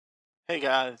Hey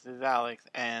guys, this is Alex,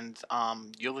 and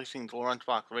you're listening to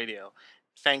Lunchbox Radio.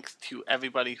 Thanks to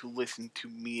everybody who listened to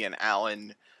me and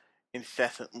Alan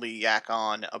incessantly yak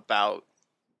on about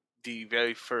the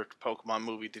very first Pokemon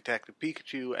movie, Detective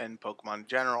Pikachu, and Pokemon in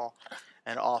general.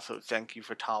 And also, thank you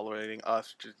for tolerating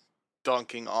us just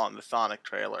dunking on the Sonic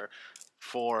trailer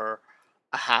for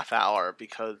a half hour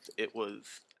because it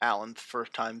was Alan's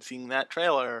first time seeing that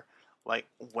trailer, like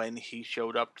when he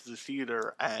showed up to the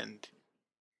theater, and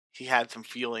he had some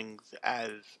feelings,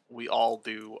 as we all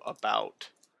do, about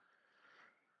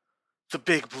the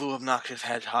big blue obnoxious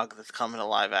hedgehog that's coming to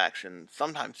live action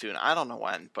sometime soon. I don't know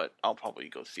when, but I'll probably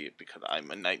go see it because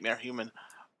I'm a nightmare human.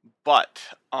 But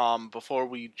before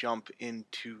we jump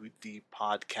into the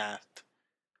podcast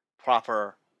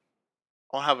proper,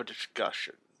 I'll have a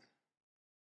discussion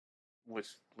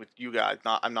with you guys.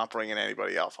 I'm not bringing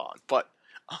anybody else on, but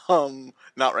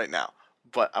not right now.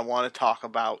 But I want to talk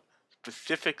about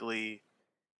specifically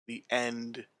the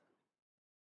end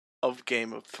of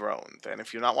Game of Thrones. And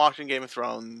if you're not watching Game of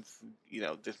Thrones,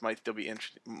 this might still be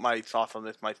interesting. My thoughts on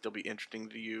this might still be interesting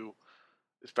to you,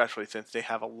 especially since they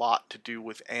have a lot to do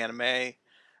with anime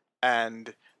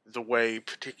and the way,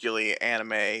 particularly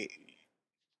anime,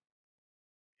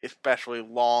 especially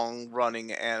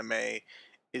long-running anime,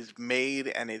 is made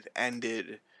and is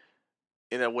ended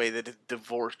in a way that is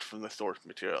divorced from the source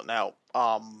material. Now,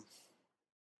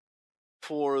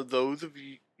 for those of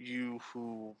you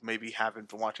who maybe haven't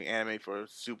been watching anime for a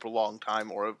super long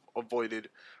time or have avoided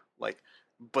like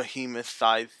behemoth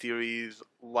sized series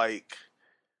like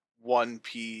One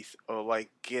Piece or like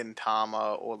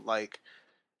Gintama or like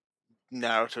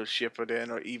Naruto Shippuden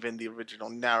or even the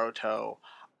original Naruto,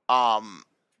 um,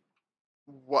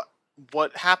 what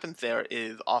what happens there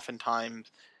is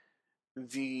oftentimes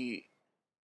the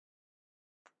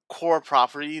core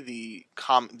property, the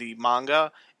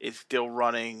manga, is still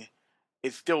running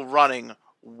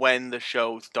when the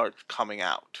show starts coming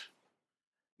out.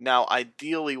 Now,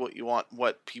 ideally,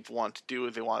 what people want to do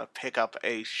is they want to pick up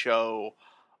a show,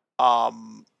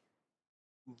 um,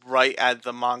 right as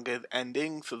the manga is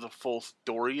ending, so the full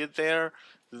story is there,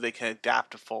 so they can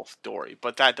adapt a full story.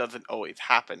 But that doesn't always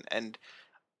happen, and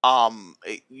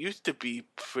it used to be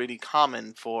pretty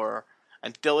common for,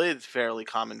 and still is fairly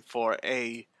common for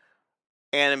a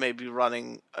anime be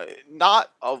running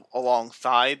not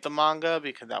alongside the manga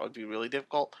because that would be really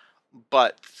difficult,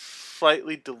 but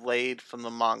slightly delayed from the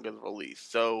manga's release.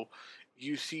 So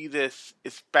you see this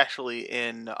especially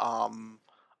in a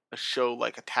show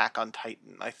like Attack on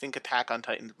Titan. I think Attack on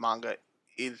Titan's manga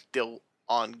is still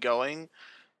ongoing,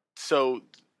 so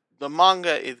the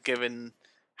manga is given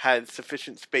has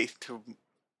sufficient space to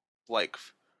like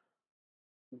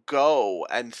go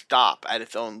and stop at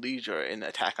its own leisure in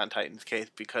Attack on Titan's case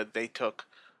because they took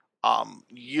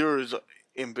years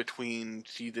in between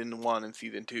season one and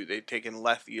season two. They've taken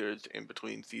less years in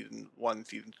between season one and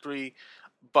season three.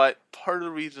 But part of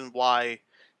the reason why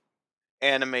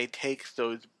anime takes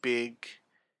those big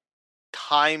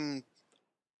time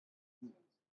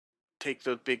takes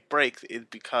those big breaks is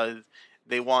because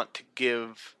they want to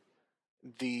give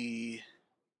the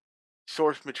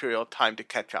source material time to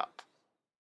catch up.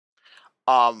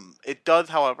 It does,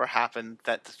 however, happen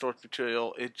that the source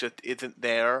material it just isn't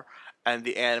there, and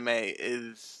the anime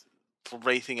is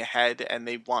racing ahead, and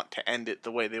they want to end it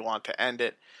the way they want to end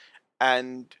it.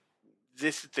 And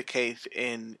this is the case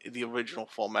in the original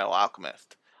Full Metal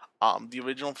Alchemist. The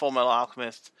original Full Metal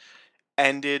Alchemist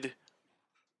ended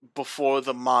before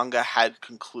the manga had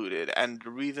concluded, and the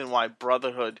reason why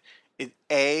Brotherhood is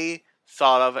A,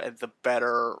 thought of as the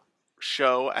better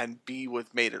show, and B, was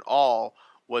made at all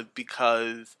was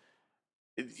because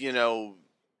you know,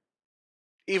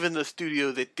 even the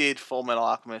studio that did Full Metal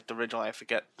Alchemist originally, I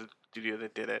forget the studio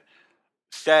that did it,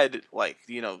 said like,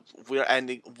 we're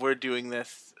ending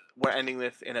this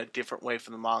in a different way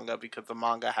from the manga because the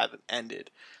manga hasn't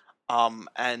ended. And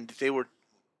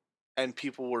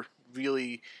people were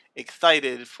really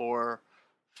excited for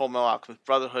Full Metal Alchemist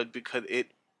Brotherhood because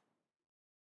it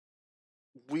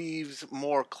weaves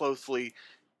more closely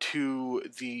to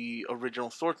the original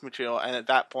source material, and at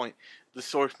that point, the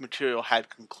source material had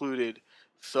concluded,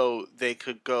 so they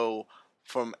could go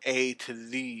from A to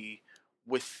Z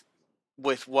with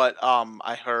what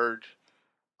I heard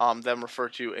them refer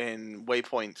to in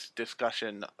Waypoint's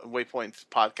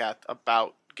podcast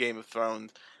about Game of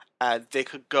Thrones, as they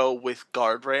could go with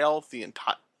guardrails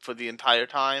for the entire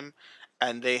time,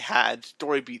 and they had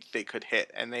story beats they could hit,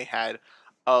 and they had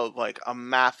a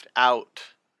mapped out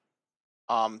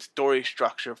story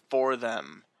structure for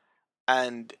them,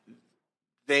 and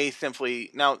they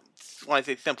simply, now when I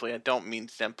say simply, I don't mean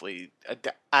simply.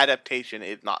 Adaptation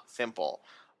is not simple,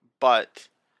 but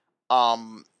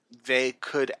um, they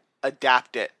could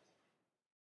adapt it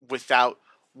without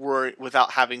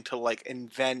without having to like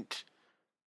invent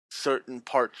certain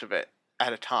parts of it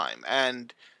at a time.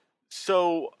 And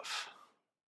so,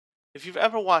 if you've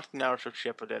ever watched Naruto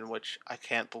Shippuden, which I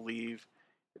can't believe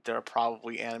there are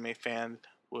probably anime fans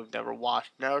who have never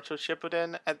watched Naruto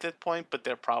Shippuden at this point, but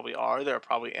there probably are. There are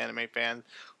probably anime fans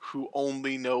who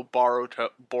only know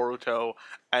Boruto,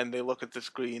 and they look at the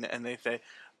screen and they say,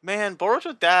 "Man,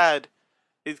 Boruto's dad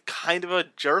is kind of a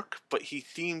jerk, but he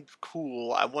seems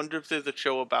cool. I wonder if there's a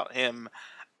show about him."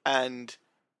 And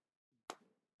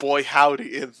boy,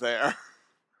 howdy, is there!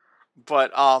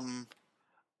 But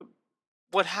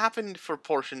what happened for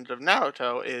portions of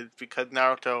Naruto is because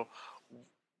Naruto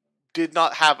did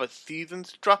not have a season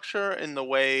structure in the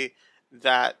way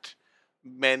that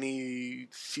many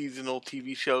seasonal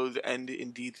TV shows and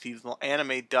indeed seasonal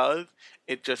anime does.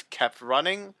 It just kept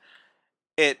running.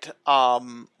 It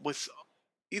was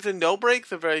either no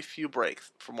breaks or very few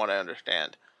breaks, from what I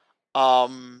understand.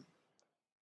 Um,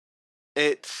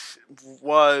 it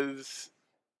was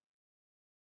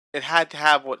it had to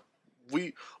have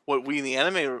we we in the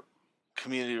anime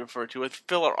community refer to as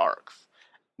filler arcs.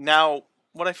 Now,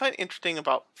 what I find interesting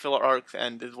about filler arcs,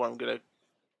 and is what I'm gonna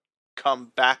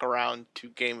come back around to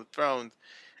Game of Thrones,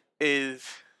 is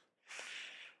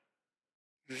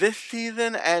this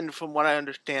season, and from what I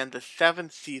understand, the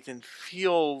seventh season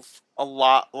feels a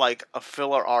lot like a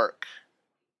filler arc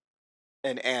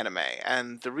in anime,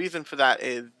 and the reason for that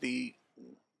is the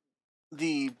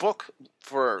book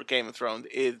for Game of Thrones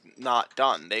is not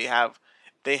done. They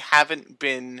haven't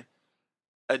been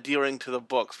adhering to the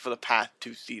books for the past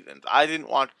two seasons. I didn't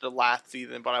watch the last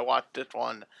season, but I watched this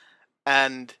one,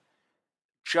 and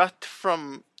just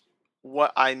from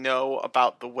what I know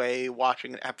about the way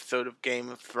watching an episode of Game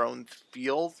of Thrones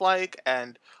feels like,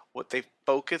 and what they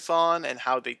focus on, and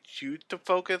how they choose to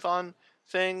focus on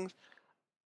things,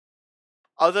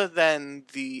 other than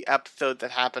the episode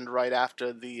that happened right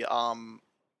after the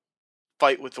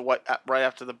fight with the right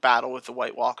after the battle with the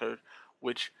White Walkers,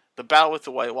 which the battle with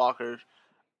the White Walkers,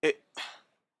 it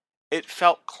it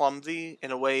felt clumsy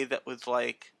in a way that was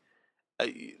like, uh,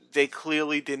 they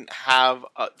clearly didn't have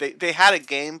they had a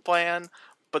game plan,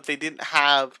 but they didn't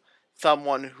have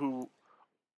someone who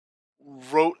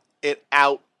wrote it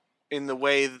out in the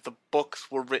way that the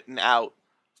books were written out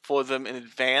for them in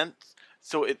advance.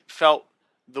 So it felt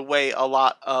the way a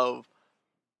lot of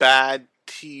bad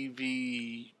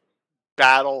TV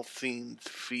battle scenes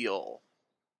feel,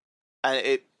 and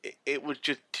it was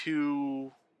just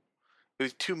too, it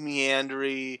was too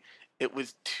meandery. It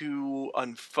was too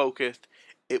unfocused.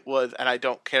 It was, and I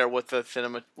don't care what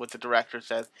the director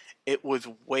says. It was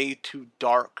way too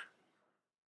dark,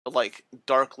 like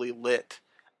darkly lit,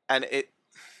 and it.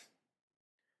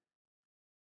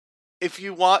 If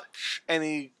you watch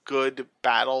any good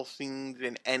battle scenes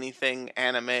in anything,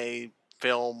 anime,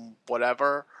 film,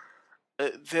 whatever,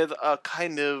 there's a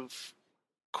kind of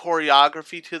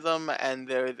choreography to them, and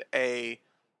there's a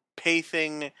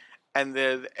pacing, and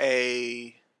there's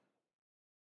a,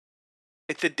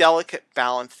 it's a delicate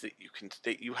balance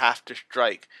that you have to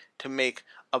strike to make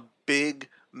a big,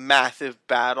 massive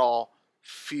battle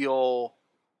feel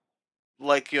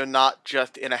like you're not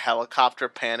just in a helicopter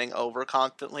panning over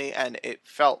constantly. And it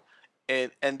felt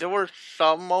it, and there were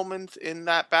some moments in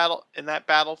that battle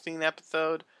scene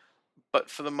episode, but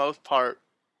for the most part,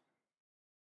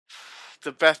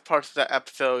 the best parts of that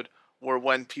episode were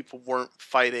when people weren't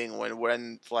fighting,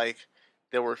 when like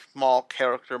there were small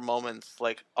character moments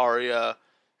like Arya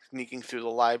sneaking through the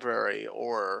library,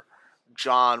 or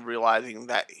John realizing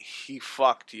that he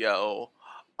fucked Yo.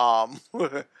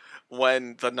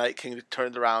 When the Night King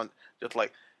turns around, just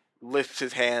like lifts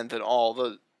his hands, and all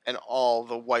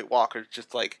the White Walkers,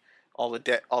 just like all the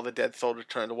dead soldiers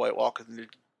turn to White Walkers and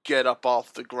just get up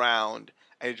off the ground,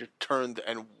 and he just turns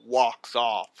and walks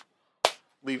off,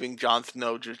 leaving Jon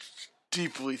Snow just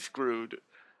deeply screwed.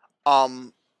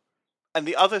 Um, and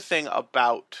the other thing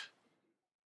about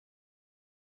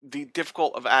the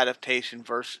difficult of adaptation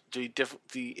versus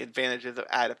the advantages of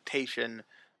adaptation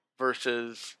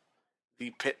versus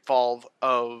the pitfalls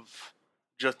of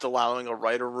just allowing a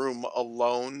writer room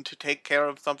alone to take care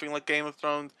of something like Game of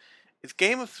Thrones is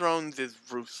Game of Thrones is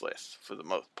ruthless for the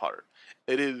most part.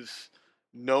 It is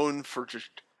known for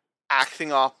just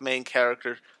axing off main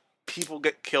characters. People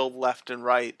get killed left and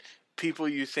right. People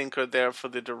you think are there for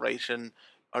the duration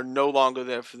are no longer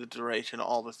there for the duration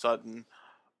all of a sudden.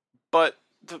 But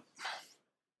the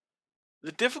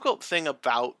difficult thing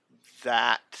about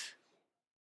that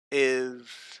is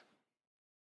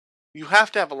you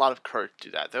have to have a lot of courage to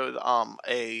do that. There was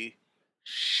a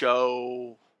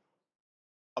show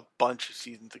a bunch of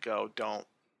seasons ago.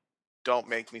 Don't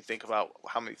make me think about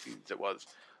how many seasons it was,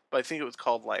 but I think it was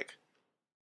called like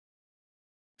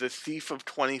The Thief of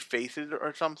 20 Faces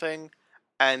or something.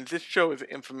 And this show is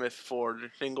infamous for the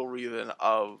single reason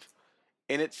of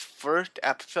in its first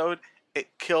episode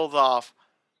it kills off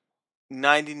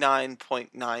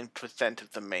 99.9%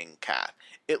 of the main cast.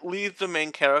 It leaves the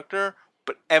main character,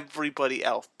 but everybody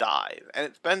else dies. And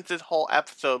it spends this whole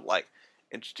episode like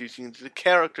introducing the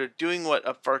character, doing what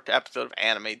a first episode of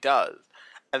anime does.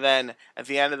 And then at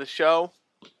the end of the show,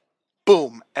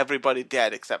 boom, everybody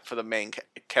dead except for the main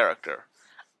character.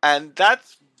 And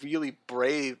that's really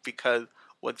brave because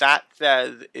what that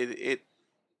says is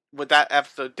what that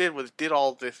episode did was did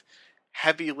all this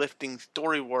heavy lifting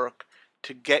story work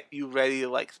to get you ready to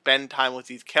like spend time with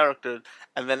these characters,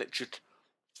 and then it just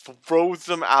throws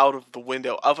them out of the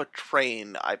window of a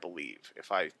train, I believe,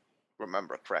 if I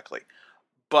remember correctly.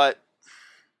 But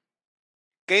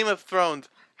Game of Thrones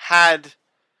had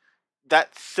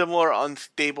that similar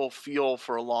unstable feel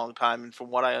for a long time, and from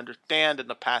what I understand in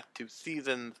the past 2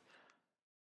 seasons,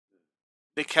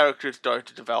 the characters started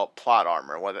to develop plot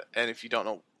armor. And if you don't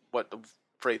know what the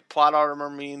phrase plot armor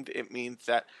means, it means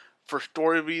that for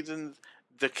story reasons,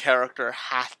 the character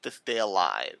has to stay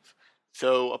alive.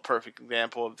 So a perfect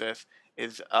example of this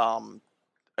is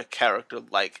a character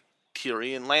like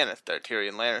Tyrion Lannister.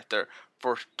 Tyrion Lannister,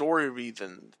 for story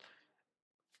reasons,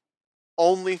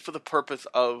 only for the purpose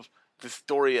of the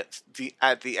story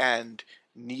at the end,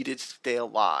 needed to stay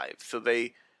alive. So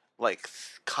they like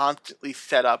constantly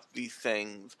set up these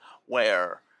things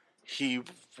where he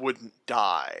wouldn't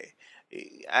die,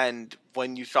 and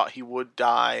when you thought he would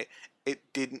die, it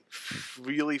didn't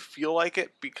really feel like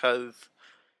it because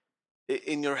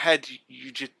in your head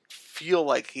you just feel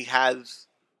like he has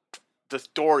the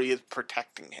story is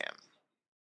protecting him.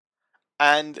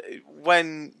 And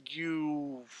when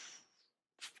you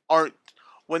aren't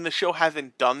when the show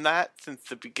hasn't done that since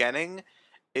the beginning,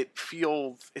 it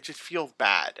just feels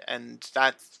bad, and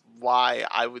that's why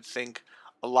I would think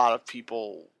a lot of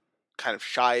people kind of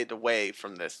shied away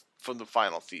from the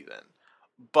final season.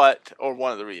 But or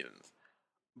one of the reasons.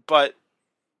 But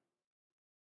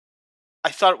I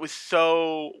thought it was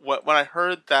so when I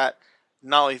heard that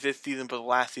not only this season but the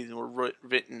last season were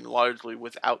written largely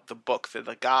without the books as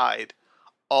a guide,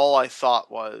 all I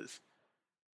thought was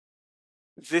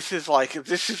this is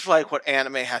like what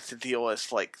anime has to deal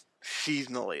with like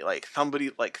seasonally. Like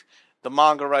somebody like the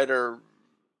manga writer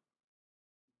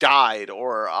died,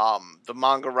 or the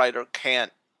manga writer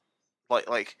can't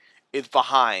like is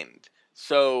behind.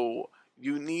 So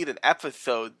you need an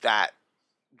episode that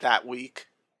week,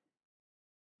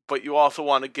 but you also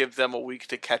want to give them a week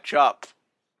to catch up.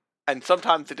 And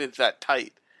sometimes it is that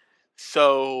tight.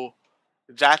 So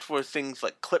that's where things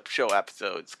like clip show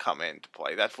episodes come into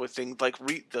play. That's where things like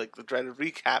like the dreaded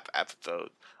recap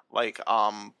episodes, like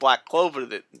Black Clover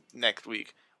that next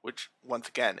week. Which once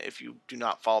again, if you do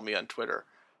not follow me on Twitter,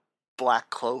 Black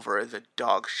Clover is a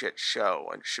dog shit show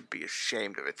and should be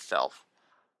ashamed of itself.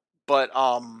 But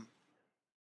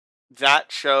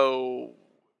that show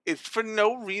is for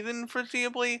no reason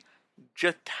foreseeably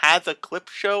just has a clip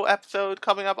show episode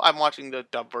coming up. I'm watching the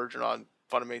dub version on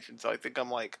Funimation, so I think I'm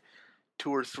like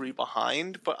 2 or 3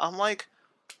 behind, but I'm like,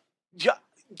 you,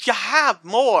 you have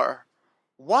more.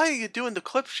 Why are you doing the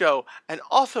clip show? And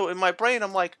also in my brain,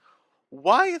 I'm like,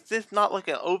 why is this not like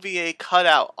an OVA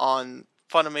cutout on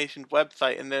Funimation's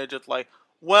website? And they're just like,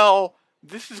 well,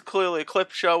 this is clearly a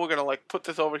clip show. We're gonna like put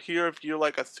this over here if you're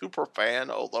like a super fan.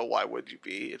 Although why would you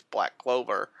be? It's Black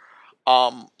Clover.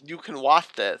 You can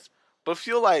watch this, but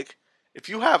feel like if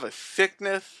you have a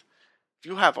sickness, if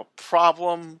you have a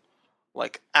problem,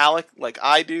 like Alec, like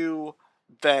I do,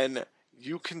 then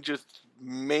you can just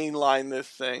mainline this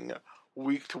thing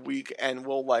week to week, and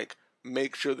we'll like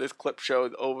make sure this clip show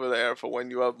is over there for when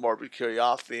you have morbid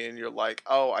curiosity, and you're like,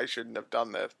 oh, I shouldn't have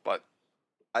done this, but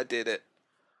I did it.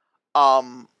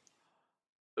 Um,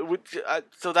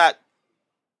 so that,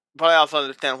 but I also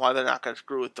understand why they're not going to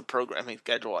screw with the programming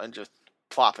schedule and just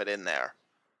plop it in there.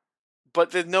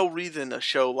 But there's no reason a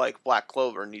show like Black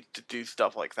Clover needs to do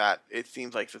stuff like that. It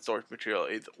seems like the source material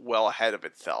is well ahead of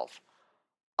itself.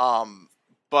 Um,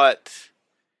 but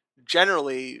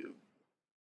generally,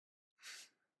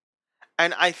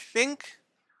 and I think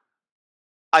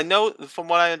I know from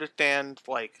what I understand,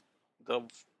 like the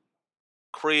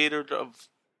creators of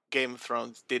Game of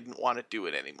Thrones didn't want to do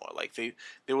it anymore. Like they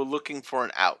were looking for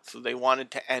an out, so they wanted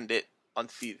to end it on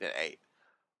season 8.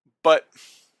 But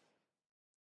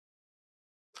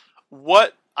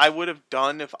what I would have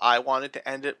done if I wanted to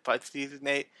end it by season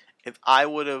 8 is I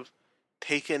would have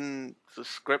taken the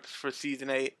scripts for season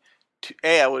 8 to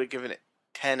I would have given it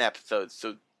 10 episodes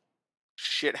so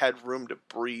shit had room to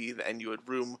breathe and you had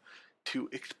room to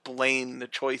explain the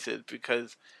choices,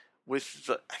 because with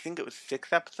I think it was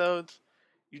 6 episodes,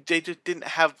 they just didn't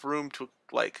have room to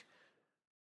like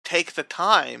take the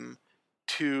time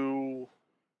to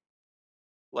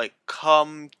like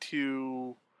come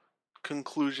to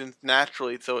conclusions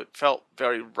naturally, so it felt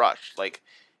very rushed. Like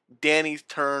Danny's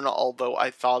turn, although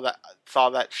I saw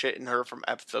that shit in her from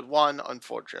episode 1,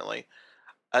 unfortunately,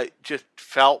 it just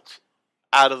felt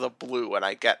out of the blue, and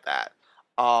I get that.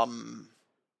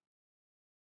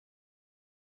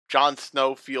 Jon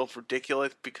Snow feels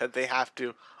ridiculous because they have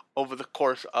to, over the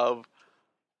course of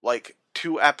like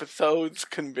 2 episodes,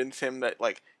 convince him that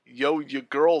like, yo, your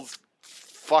girl's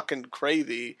fucking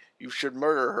crazy, you should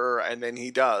murder her, and then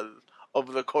he does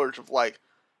over the course of like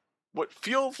what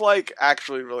feels like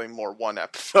actually really more 1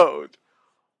 episode.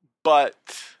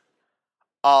 But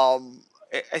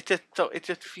it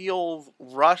just feels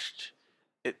rushed.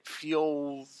 It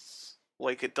feels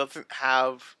like it doesn't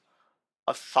have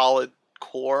a solid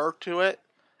core to it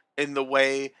in the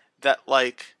way that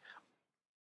like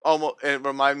almost it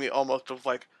reminded me almost of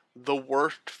like the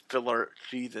worst filler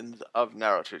seasons of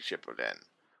Naruto Shippuden,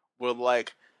 where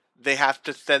like they have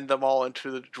to send them all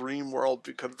into the dream world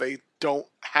because they don't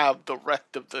have the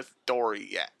rest of the story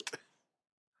yet.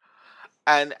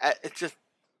 And it's just,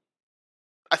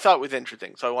 I thought it was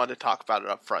interesting, so I wanted to talk about it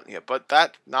up front here. But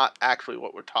that's not actually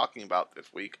what we're talking about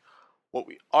this week. What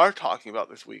we are talking about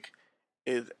this week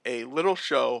is a little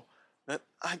show that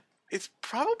it's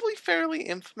probably fairly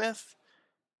infamous,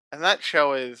 and that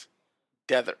show is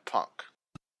Desert Punk.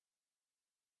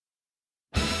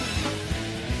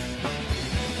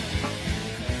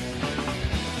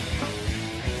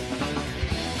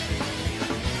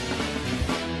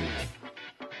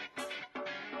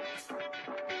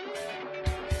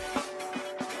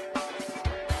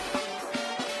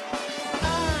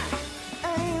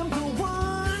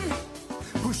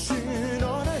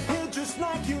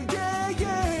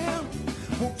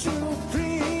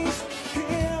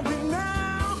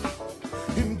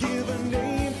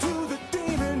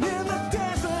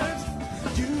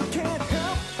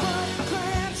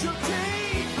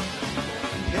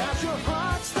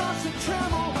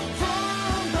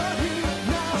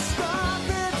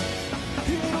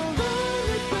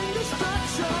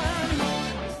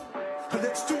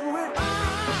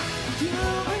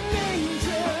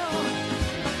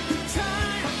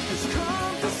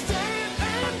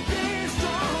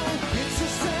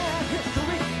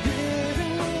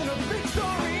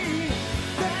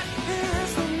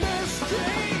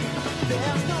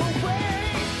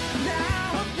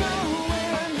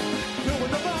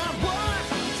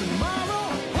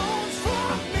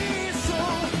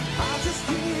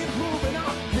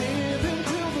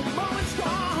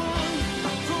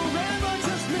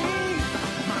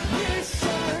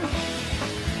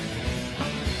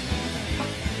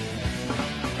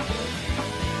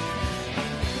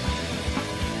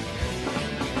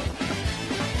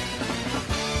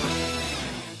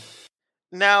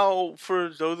 Now, for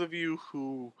those of you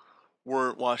who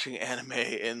weren't watching anime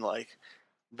in like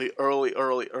the early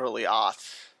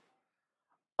aughts,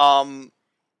 um,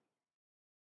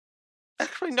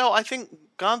 actually no, I think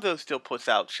Gonzo still puts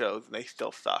out shows and they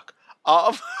still suck.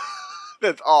 Um,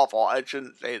 that's awful. I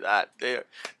shouldn't say that.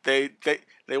 They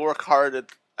work hard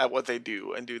at what they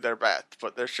do and do their best,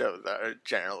 but their shows are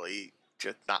generally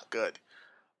just not good.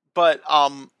 But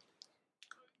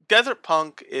Desert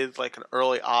Punk is like an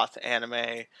early aughts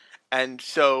anime, and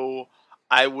so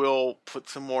I will put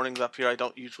some warnings up here. I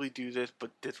don't usually do this,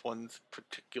 but this one's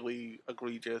particularly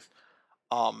egregious.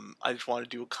 I just want to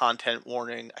do a content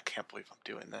warning. I can't believe I'm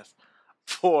doing this.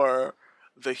 For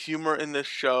the humor in this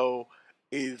show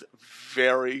is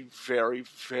very, very,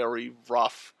 very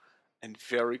rough and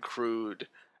very crude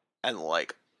and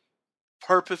like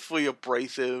purposefully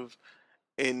abrasive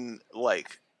in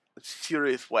like a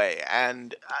serious way.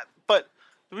 And but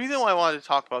the reason why I wanted to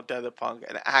talk about Desert Punk,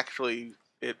 and actually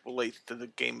it relates to the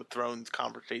Game of Thrones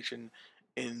conversation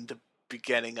in the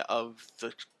beginning of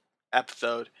the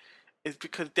episode, is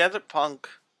because Desert Punk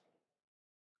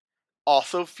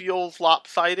also feels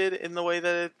lopsided in the way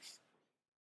that it's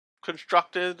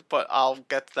constructed, but I'll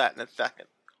get to that in a second.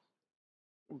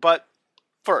 But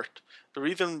first, the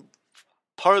reason,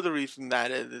 part of the reason that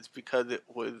is because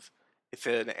it's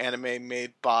an anime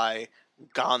made by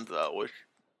Gonzo, which,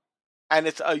 and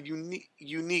it's a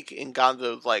unique in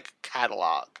Gonzo's like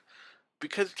catalog,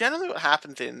 because generally what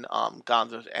happens in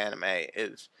Gonzo's anime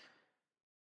is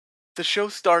the show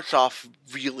starts off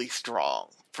really strong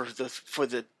for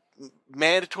the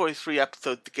mandatory 3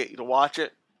 episodes to get you to watch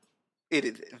it. It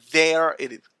is there.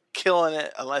 It is killing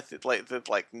it. Unless it's like there's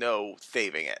like no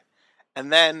saving it.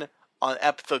 And then on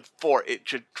episode 4, it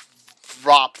just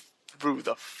drops through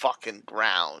the fucking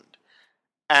ground,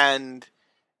 and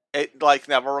it like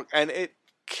never. And it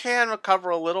can recover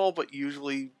a little, but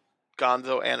usually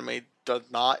Gonzo anime does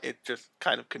not. It just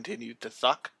kind of continues to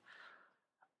suck.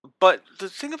 But the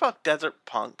thing about Desert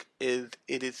Punk is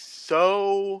it is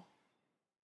so.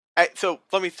 So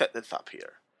let me set this up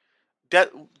here.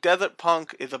 Desert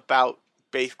Punk is about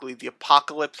basically the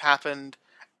apocalypse happened,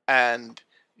 and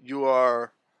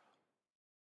you're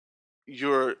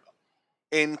you're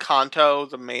in Kanto,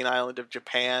 the main island of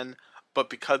Japan, but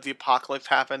because the apocalypse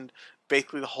happened,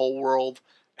 basically the whole world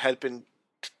has been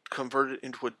converted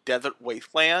into a desert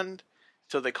wasteland.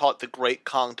 So they call it the Great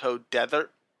Kanto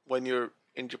Desert when you're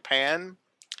in Japan,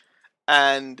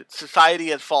 and society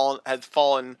has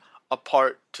fallen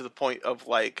apart to the point of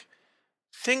like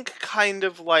think kind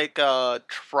of like a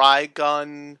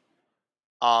Trigun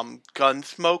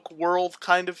Gunsmoke world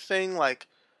kind of thing, like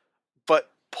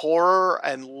but poorer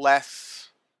and less,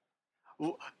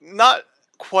 not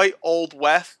quite Old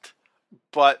West,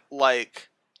 but like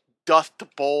Dust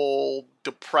Bowl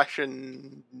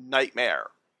Depression Nightmare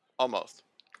almost.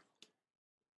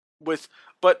 With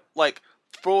but like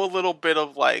throw a little bit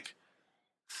of like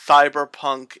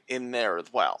cyberpunk in there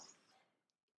as well.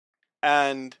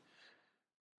 And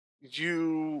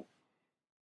you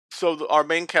our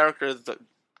main character is the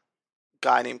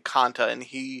guy named Kanta, and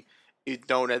he is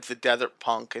known as the Desert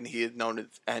Punk, and he is known as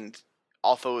and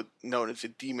also known as the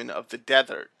Demon of the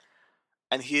Desert.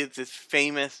 And he is this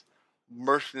famous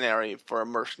mercenary for a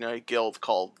mercenary guild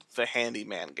called the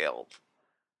Handyman Guild.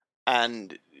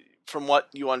 And from what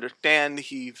you understand,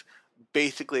 he's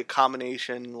basically a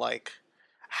combination like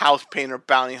house painter,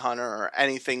 bounty hunter, or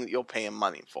anything that you'll pay him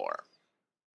money for.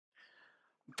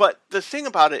 But the thing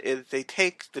about it is they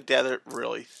take the desert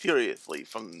really seriously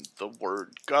from the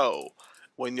word go.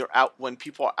 When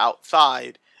people are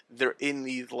outside, they're in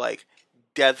these like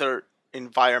desert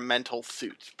environmental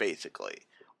suits basically,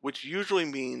 which usually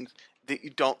means that you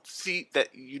don't see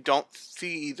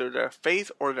either their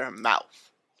face or their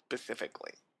mouth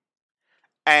specifically.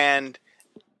 And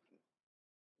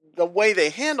the way they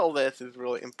handle this is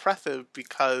really impressive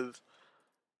because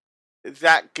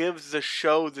that gives the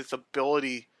show this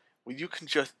ability where you can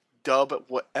just dub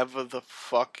whatever the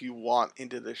fuck you want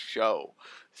into the show.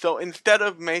 So instead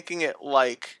of making it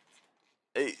like,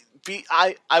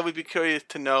 I would be curious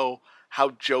to know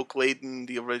how joke laden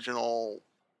the original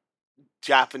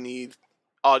Japanese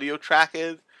audio track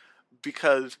is,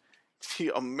 because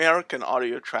the American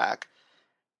audio track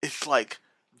is like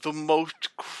the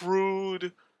most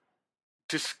crude,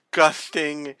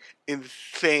 disgusting,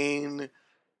 insane,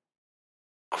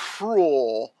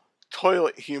 cruel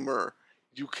toilet humor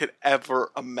you could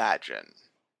ever imagine.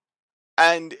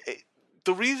 And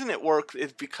the reason it works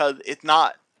is because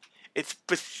it's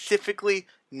specifically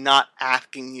not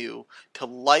asking you to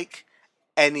like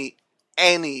any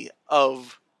any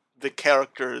of the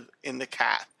characters in the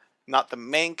cast. Not the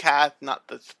main cast, not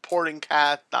the supporting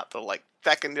cast, not the like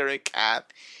secondary cast.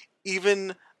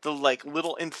 Even the like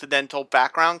little incidental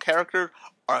background characters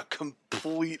are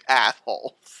complete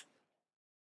assholes.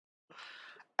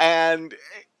 And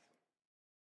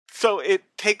so it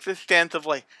takes a stance of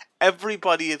like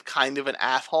everybody is kind of an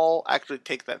asshole. Actually, it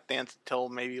takes that stance until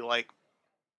maybe like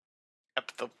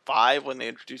episode 5 when they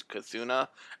introduced Kasuna,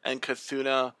 and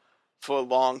Kasuna for a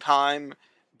long time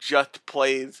just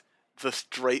plays the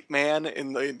straight man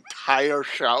in the entire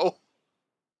show,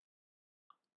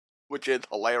 which is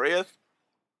hilarious.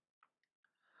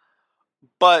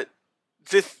 But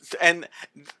and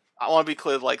I want to be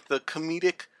clear, like the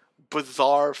comedic,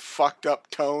 bizarre, fucked up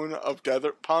tone of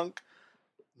Desert Punk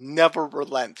never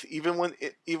relents. Even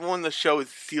when the show is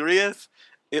serious,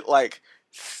 it like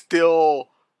still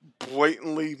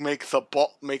blatantly makes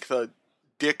a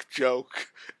dick joke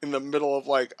in the middle of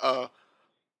like a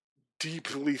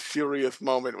deeply serious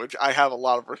moment, which I have a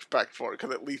lot of respect for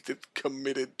because at least it's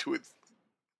committed to its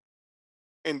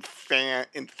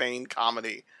insane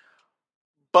comedy.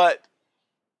 But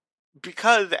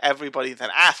because everybody's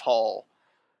an asshole,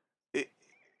 it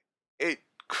it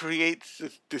creates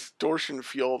this distortion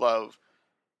field of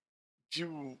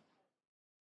you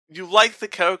you like the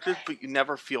characters, but you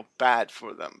never feel bad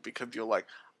for them because you're like,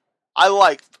 I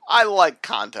like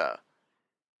Kanta.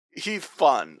 He's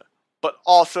fun, but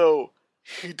also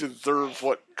he deserves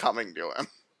what's coming to him.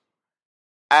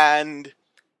 And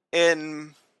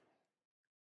in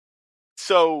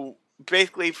so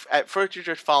basically at first you're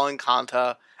just following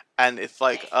Kanta, and it's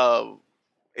like a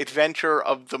adventure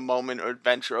of the moment or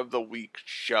adventure of the week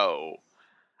show,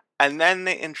 and then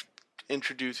they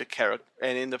introduce a character,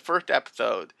 and in the first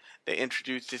episode they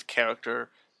introduce this character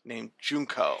named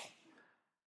Junko.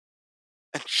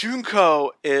 And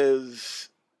Junko is,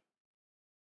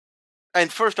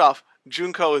 and first off,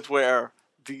 Junko is where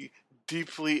the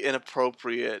deeply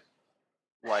inappropriate,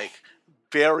 like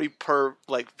very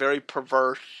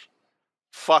perverse,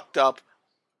 fucked up,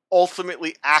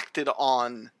 ultimately acted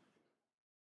on,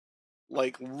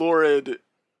 like lurid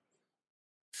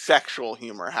sexual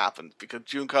humor happens, because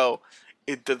Junko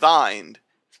is designed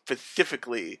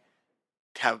specifically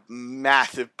to have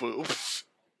massive boobs,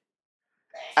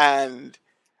 and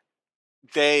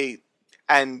they,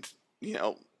 and you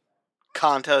know,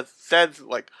 Kanta says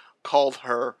like called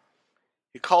her,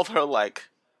 he called her like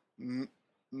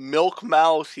milk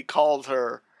mouse. He calls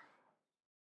her,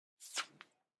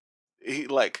 he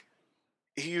like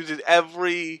he uses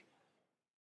every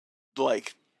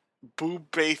like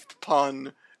boob based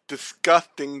pun,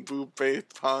 disgusting boob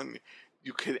based pun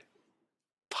you could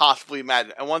possibly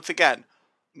imagine. And once again,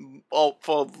 for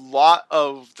a lot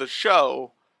of the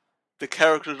show, the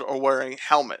characters are wearing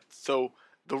helmets. So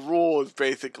the rule is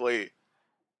basically,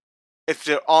 if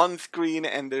they're on screen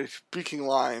and they're speaking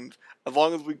lines, as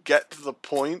long as we get to the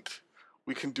point,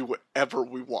 we can do whatever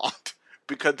we want.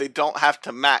 Because they don't have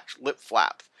to match lip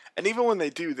flaps. And even when they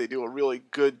do a really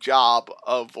good job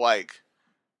of like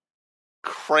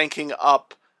cranking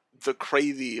up the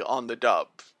crazy on the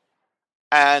dubs.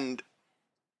 And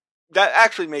that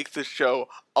actually makes this show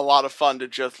a lot of fun to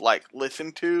just like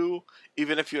listen to,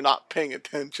 even if you're not paying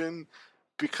attention.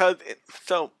 Because it's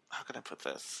so, how can I put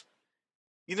this?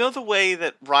 You know the way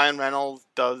that Ryan Reynolds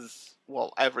does,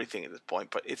 well, everything at this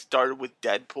point, but it started with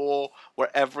Deadpool,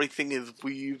 where everything is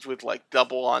weaved with like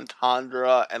double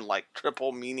entendre and like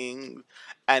triple meanings,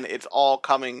 and it's all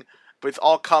coming, but it's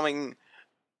all coming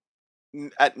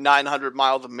at 900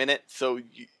 miles a minute. So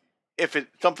if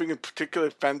it's something in particular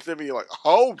offensive, and you're like,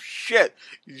 oh shit,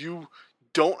 you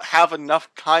don't have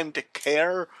enough time to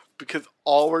care because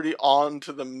already on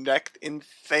to the next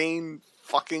insane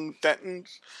fucking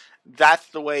sentence. That's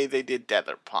the way they did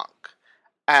Desert Punk.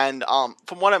 And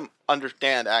from what I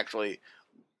understand, actually,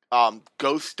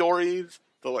 Ghost Stories,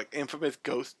 the like infamous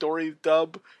Ghost Stories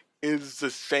dub, is the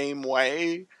same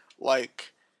way.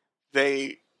 Like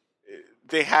they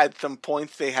they had some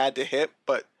points they had to hit,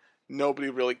 but nobody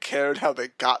really cared how they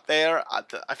got there.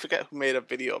 I forget who made a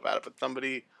video about it, but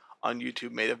somebody on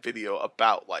YouTube made a video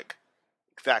about like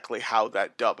exactly how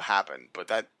that dub happened. But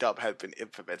that dub has been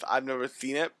infamous. I've never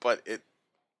seen it, but it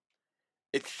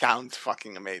sounds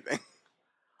fucking amazing.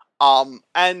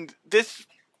 And this,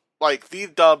 like, these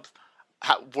dubs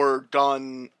were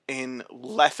done in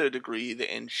lesser degree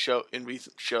than in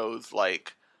recent shows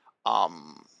like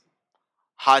um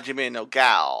Hajime no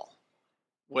Gal,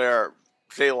 where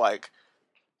they like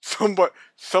somebody,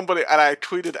 and I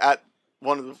tweeted at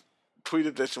one of the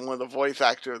tweeted this, and one of the voice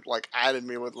actors like added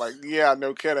me with like, yeah,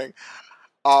 no kidding.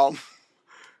 Um,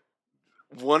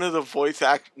 one of the voice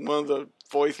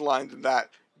lines in that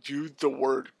used the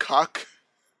word cuck,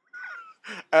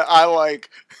 and I like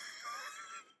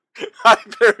I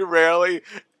very rarely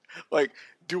like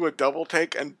do a double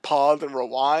take and pause and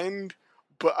rewind,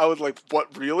 but I was like,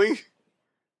 what, really?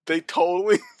 They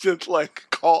totally just like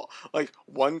call, like,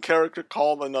 one character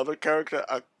called another character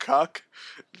a cuck.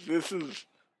 This is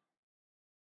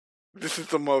this is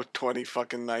the most 20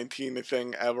 fucking 19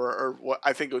 thing ever, or what,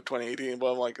 I think it was 2018,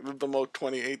 but I'm like, this is the most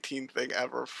 2018 thing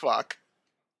ever. Fuck.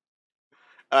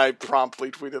 And I promptly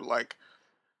tweeted like,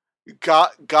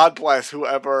 God bless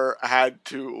whoever had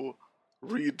to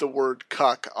read the word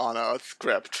cuck on a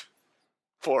script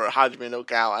for Hajime no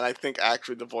Gal, and I think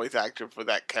actually the voice actor for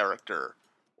that character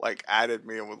like added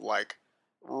me and was like,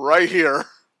 right here.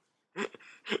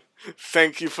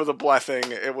 Thank you for the blessing.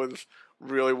 It was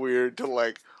really weird to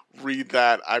like read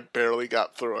that. I barely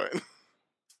got through it.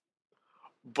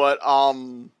 But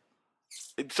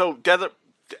so Desert,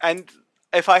 and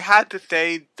if I had to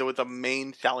say there was a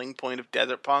main selling point of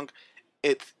Desert Punk,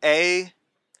 it's a,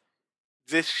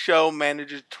 this show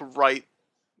manages to write,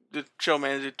 this show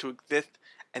manages to exist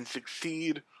and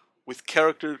succeed with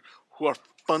characters who are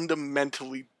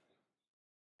fundamentally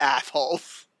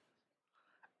assholes.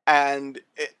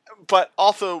 But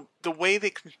also the way they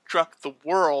construct the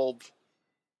world,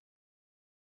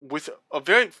 with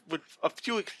a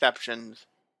few exceptions,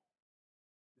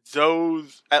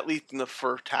 those, at least in the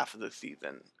first half of the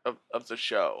season of the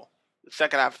show, the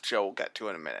second half of the show we'll get to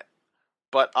in a minute,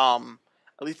 but at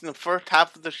least in the first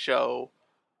half of the show,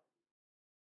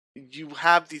 you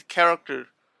have these characters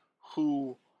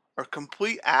who are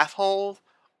complete assholes,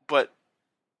 but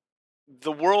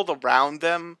the world around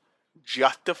them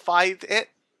justifies it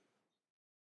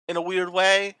in a weird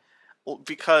way,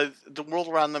 because the world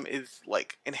around them is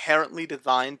like inherently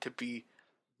designed to be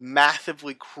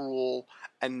massively cruel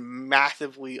and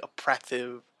massively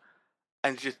oppressive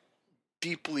and just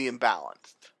deeply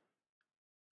imbalanced.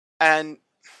 And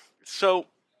so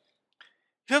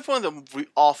here's one of the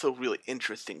also really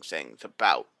interesting things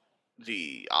about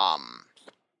the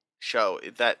show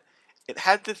is that it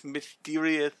has this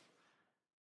mysterious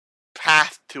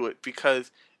path to it,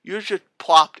 because you're just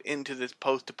plopped into this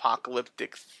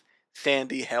post-apocalyptic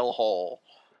sandy hellhole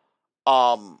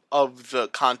of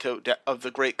the of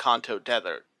the Great Kanto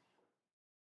Desert,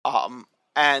 um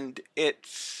and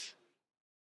it's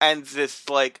and this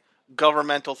like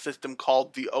governmental system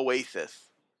called the Oasis,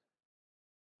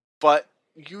 but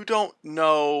you don't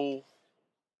know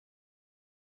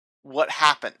what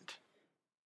happened,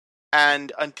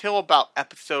 and until about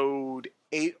episode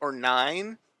 8 or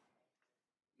 9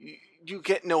 you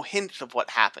get no hints of what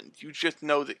happened. You just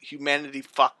know that humanity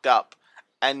fucked up,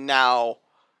 and now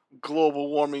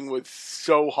global warming was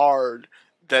so hard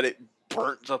that it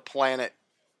burnt the planet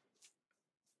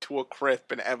to a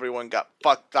crisp and everyone got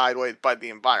fucked sideways by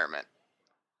the environment.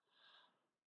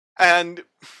 And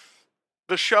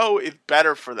the show is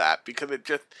better for that, because it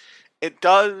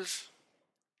does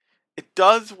it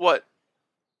does what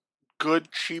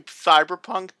good cheap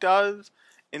cyberpunk does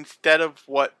instead of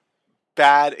what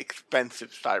bad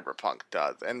expensive cyberpunk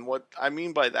does. And what I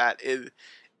mean by that is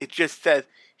it just says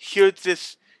here's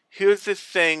this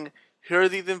thing, here are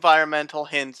these environmental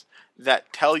hints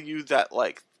that tell you that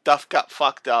like stuff got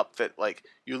fucked up, that like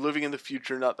you're living in the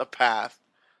future, not the past.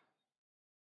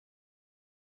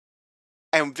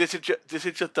 And this is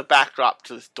just the backdrop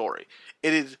to the story.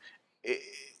 It is it,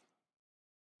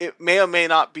 it may or may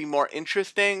not be more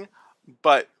interesting,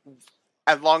 but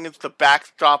as long as the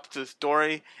backdrop to the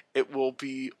story, it will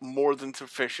be more than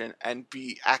sufficient and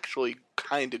be actually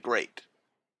kind of great.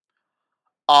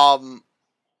 Um,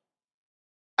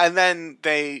 and then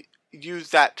they use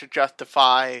that to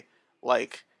justify,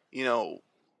 like, you know,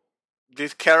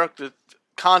 this character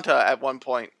Kanta at one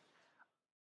point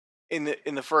in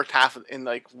the first half, in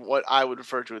like what I would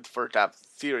refer to as the first half of the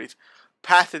series,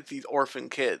 passes these orphan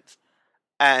kids,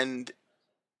 and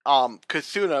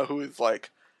Kasuna, who is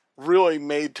like really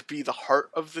made to be the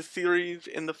heart of the series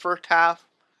in the first half.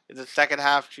 In the second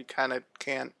half, she kind of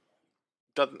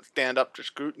doesn't stand up to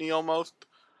scrutiny almost.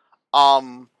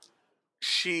 Um,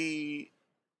 she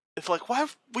is like, why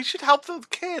we should help those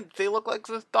kids? They look like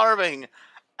they're starving,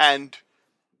 and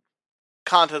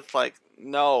Kanta's like,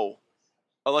 no,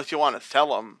 unless you want to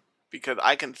sell them, because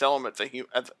I can sell them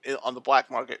on the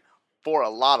black market for a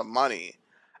lot of money.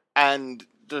 And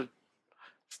the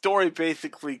story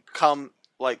basically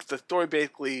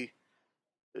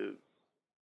uh,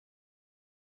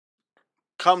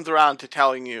 comes around to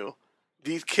telling you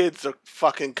these kids are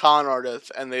fucking con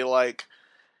artists, and they like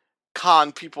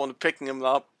con people into picking them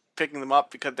up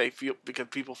because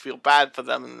people feel bad for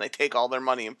them, and they take all their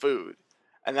money and food,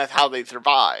 and that's how they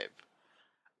survive.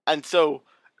 And so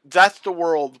that's the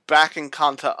world backing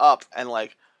Kanta up and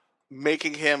like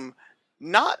making him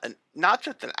not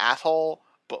just an asshole,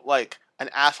 but like an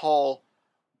asshole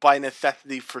by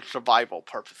necessity for survival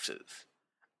purposes.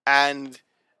 And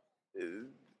uh,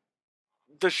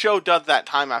 the show does that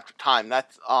time after time.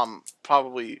 That's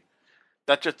probably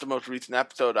that's just the most recent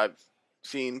episode I've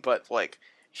seen, but like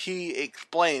he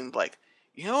explained, like,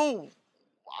 you know,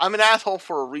 I'm an asshole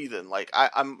for a reason. Like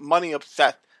I'm money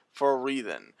obsessed for a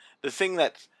reason. The thing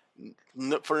that's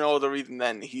for no other reason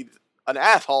than he's an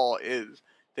asshole is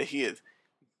that he is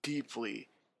deeply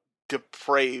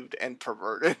depraved and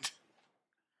perverted.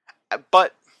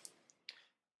 But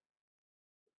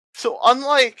so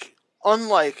unlike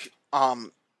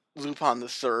Lupin the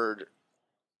Third,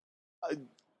 uh,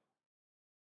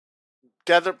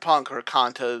 Desert Punk or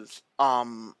Kanta's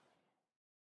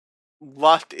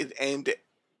lust is aimed at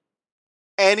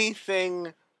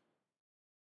anything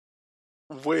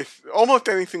with almost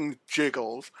anything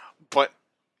jiggles, but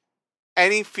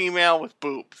any female with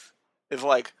boobs is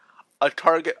like a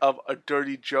target of a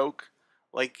dirty joke.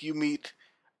 Like you meet,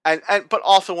 and but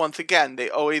also once again they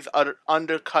always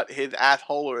undercut his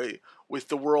assholery with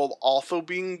the world also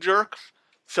being jerks.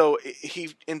 So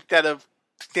he, instead of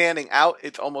standing out,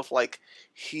 it's almost like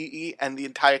he and the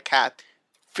entire cast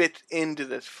fits into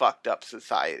this fucked up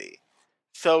society.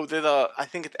 So there's I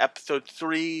think it's episode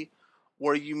 3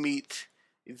 where you meet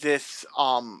this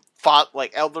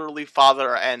like elderly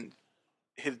father and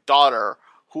his daughter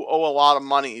who owe a lot of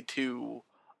money to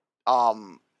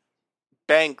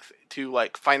banks to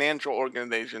like financial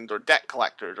organizations or debt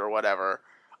collectors or whatever,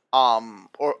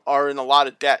 or are in a lot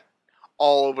of debt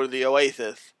all over the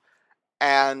Oasis.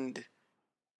 And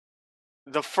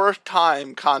the first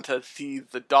time Kanta sees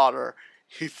the daughter,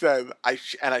 he says,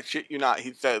 and I shit you not,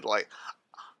 he says like,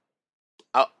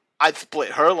 I'd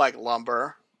split her like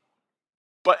lumber.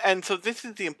 And so this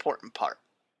is the important part.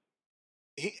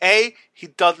 He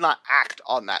does not act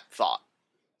on that thought.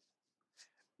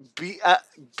 B,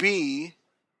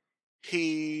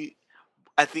 he,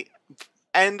 at the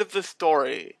end of the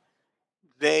story,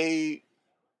 they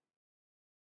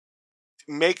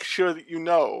make sure that you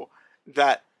know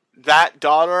that that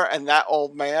daughter and that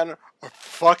old man are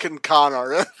fucking con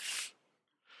artists.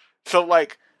 So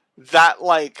like that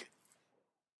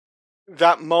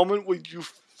moment when you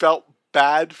felt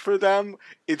bad for them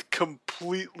is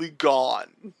completely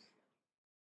gone.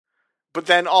 But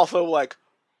then also like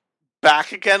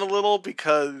back again a little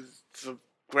because the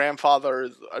grandfather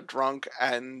is a drunk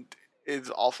and is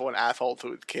also an asshole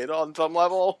to his kid on some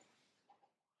level.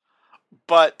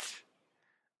 But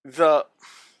the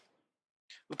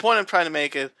point I'm trying to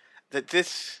make is that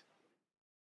this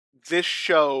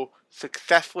show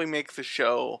successfully makes a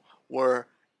show where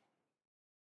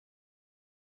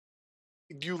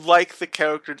you like the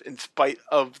characters in spite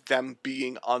of them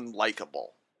being unlikable.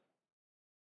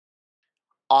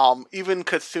 Even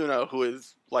Kasuno, who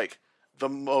is like the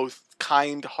most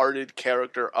kind-hearted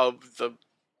character of the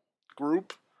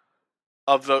group,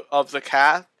 of the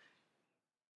cast,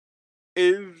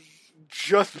 is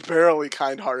just barely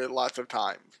kind-hearted lots of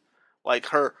times. Like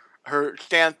her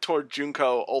stance toward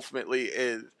Junko ultimately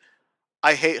is,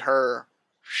 I hate her.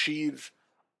 She's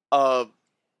a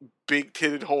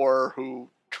big-titted whore who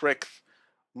tricks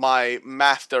my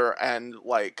master and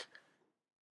like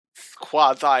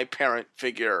quasi-parent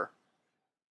figure,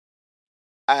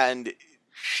 and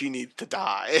she needs to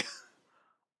die.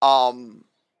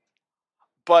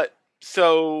 But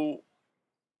so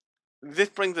this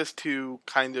brings us to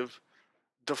kind of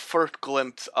the first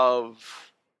glimpse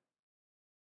of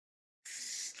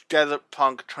Desert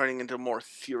Punk turning into a more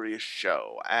serious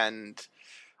show. And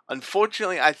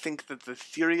unfortunately, I think that the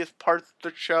serious parts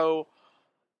of the show,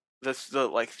 the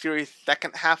like serious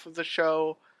second half of the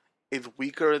show, is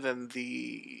weaker than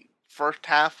the first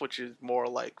half, which is more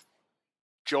like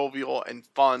jovial and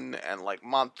fun and like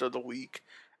Monster of the Week,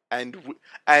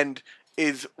 and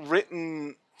is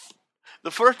written.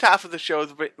 The first half of the show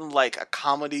is written like a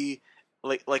comedy,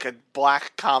 like a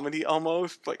black comedy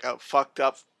almost, like a fucked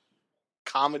up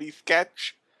comedy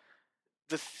sketch.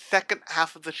 The second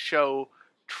half of the show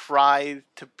tries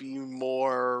to be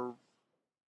more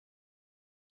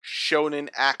shonen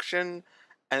action,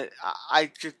 and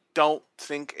I just don't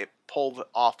think it pulls it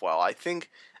off well. I think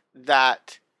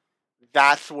that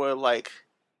that's where like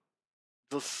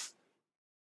the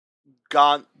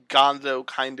Gonzo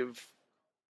kind of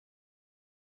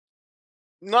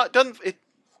not doesn't it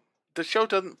the show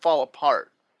doesn't fall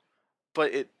apart,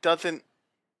 but it doesn't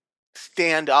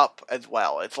stand up as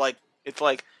well. It's like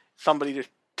somebody just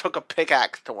took a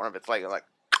pickaxe to one of its legs,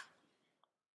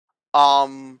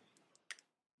 um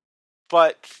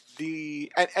but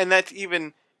and that's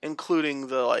even including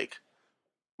the like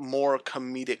more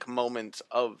comedic moments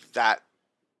of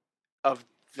of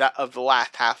the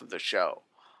last half of the show.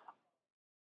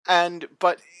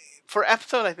 But for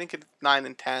episode I think it's 9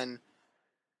 and 10,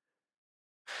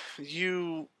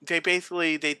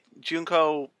 they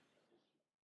Junko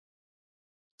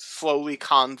slowly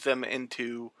cons them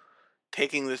into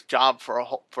taking this job for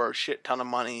a shit ton of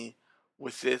money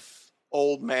with this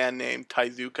old man named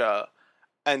Taizuka,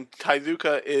 and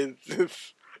Taizuka is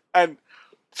this. And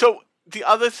so the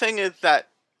other thing is that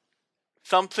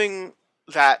something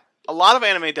that a lot of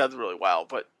anime does really well,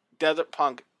 but Desert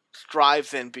Punk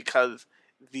strives in because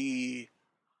the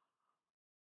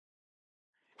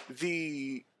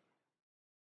the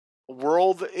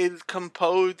world is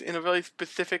composed in a very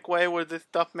specific way where this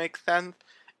stuff makes sense.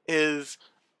 Is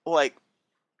like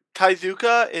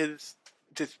Taizuka is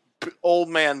this old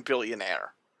man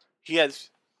billionaire. He has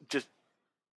just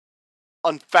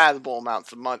unfathomable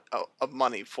amounts of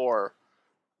money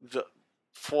the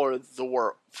for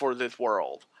this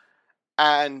world,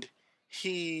 and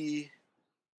he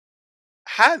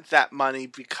had that money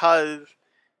because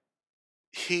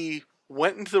he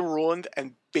went into the ruins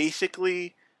and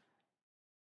basically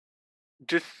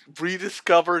just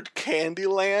rediscovered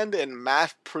Candyland and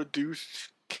mass-produced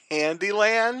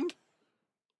Candyland,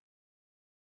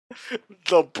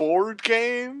 the board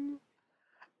game.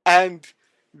 And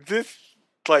this,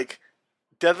 like,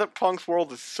 Desert Punk's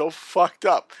world is so fucked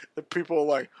up that people are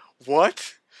like,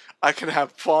 what? I can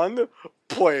have fun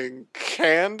playing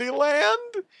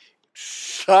Candyland?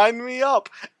 Sign me up.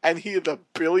 And he is a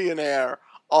billionaire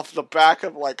off the back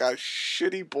of like a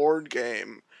shitty board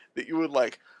game that you would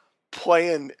like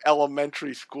play in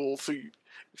elementary school so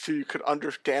you could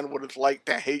understand what it's like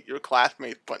to hate your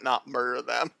classmates but not murder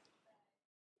them.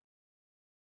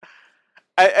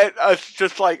 And it's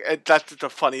just like that's just a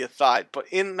funny aside. But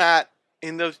in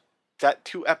those that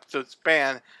 2 episode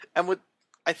span, and what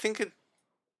I think is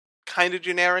kind of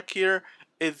generic here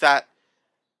is that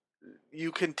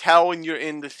you can tell when you're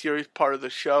in the serious part of the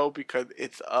show because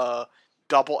it's a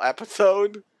double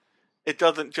episode. It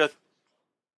doesn't just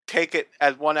take it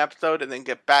as one episode and then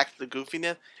get back to the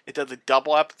goofiness. It does a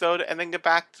double episode and then get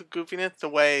back to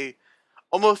goofiness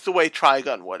almost the way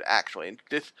Trigun would actually. And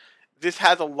this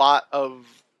has a lot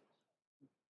of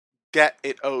debt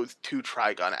it owes to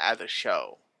Trigun as a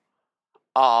show.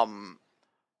 But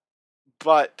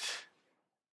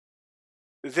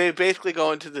they basically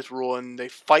go into this ruin. They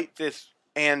fight this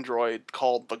android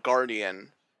called the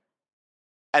Guardian,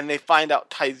 and they find out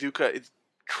Taizuka is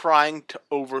trying to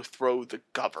overthrow the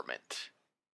government.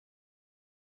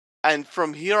 And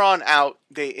from here on out,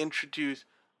 they introduce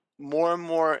more and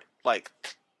more like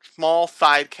small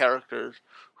side characters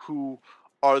who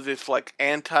are this like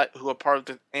who are part of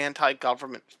this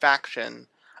anti-government faction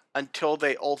until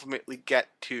they ultimately get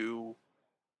to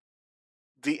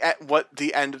what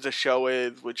the end of the show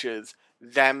is, which is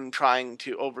them trying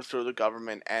to overthrow the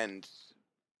government and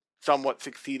somewhat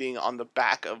succeeding on the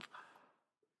back of,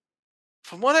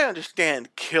 from what I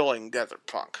understand, killing Desert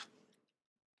Punk.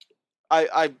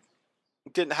 I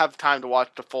didn't have time to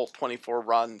watch the full 24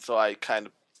 run, so I kind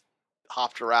of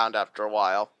hopped around after a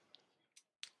while.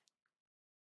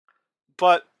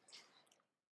 But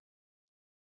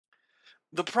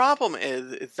the problem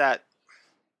is that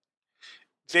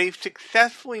they've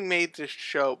successfully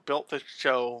built this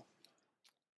show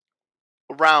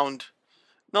around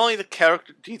not only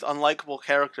these unlikable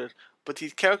characters, but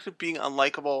these characters being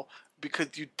unlikable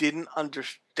because you didn't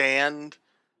understand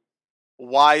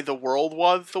why the world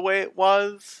was the way it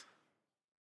was.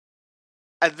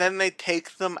 And then they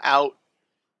take them out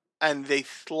and they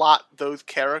slot those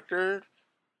characters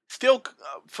still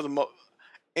for the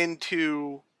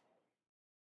into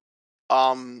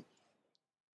um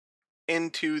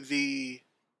into the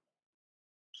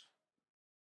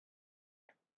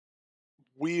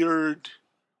weird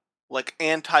like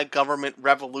anti-government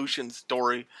revolution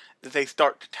story that they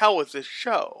start to tell with this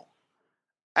show.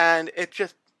 And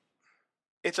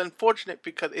it's unfortunate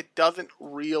because it doesn't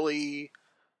really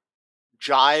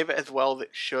jive as well as it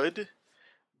should,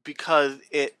 because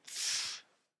it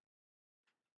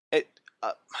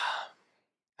how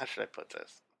should I put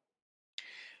this?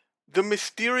 The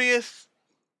mysterious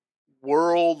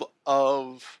world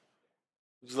of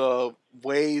the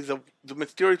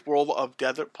mysterious world of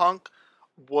Desert Punk,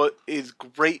 what is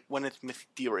great when it's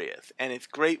mysterious, and it's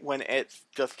great when it's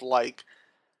just like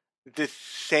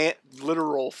this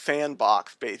literal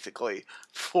sandbox basically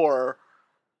for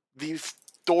these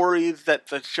stories that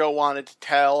the show wanted to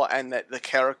tell and that the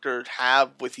characters have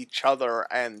with each other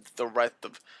and the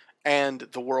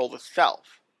world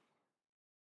itself.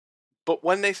 But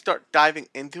when they start diving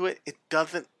into it, it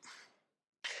doesn't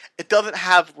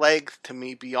have legs to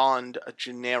me beyond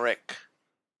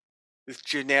this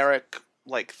generic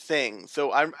like thing.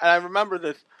 So I remember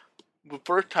this the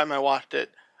first time I watched it.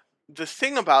 The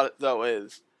thing about it though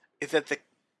is that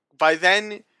by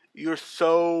then you're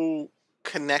so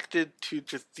connected to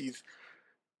just these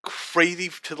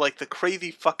the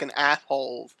crazy fucking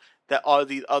assholes that are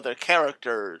these other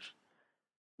characters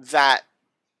that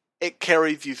it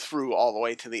carries you through all the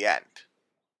way to the end.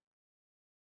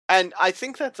 And I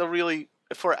think that's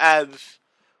for as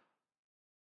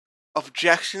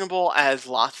objectionable as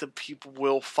lots of people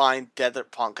will find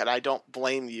Desert Punk, and I don't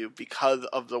blame you because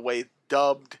of the way it's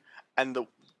dubbed and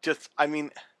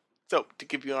so to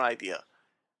give you an idea,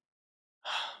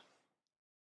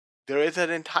 there is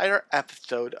an entire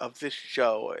episode of this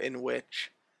show in which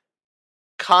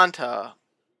Kanta,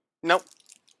 nope,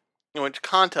 in which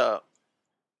Kanta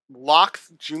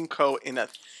locks Junko in a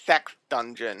sex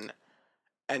dungeon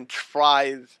and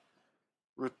tries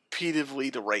repeatedly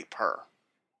to rape her.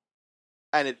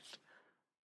 And it's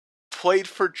played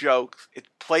for jokes, it's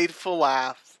played for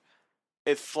laughs,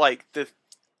 it's like this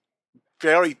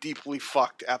very deeply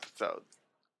fucked episode.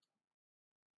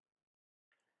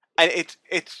 And it's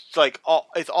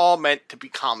all meant to be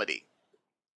comedy.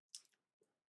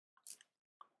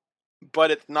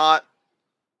 But it's not,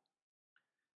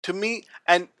 to me,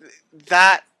 and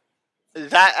that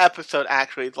episode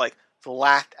actually is like the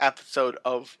last episode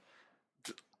of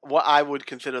what I would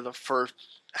consider the first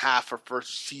half or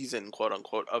first season, quote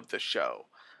unquote, of the show,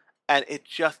 and it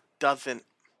just doesn't.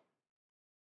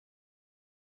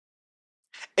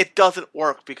 It doesn't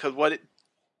work because what it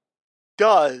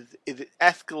does is it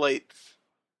escalates.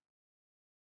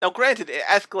 Now, granted, it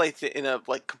escalates it in a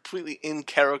like completely in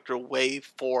character way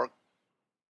for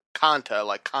Kanta.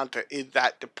 Like Kanta is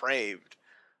that depraved,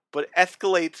 but it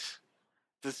escalates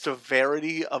the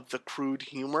severity of the crude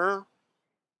humor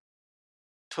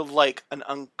to like an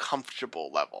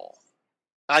uncomfortable level.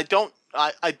 I don't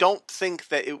think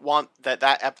that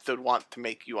that episode wants to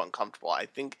make you uncomfortable. I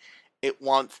think it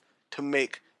wants to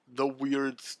make the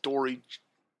weird story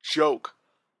joke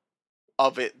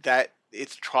of it that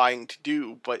it's trying to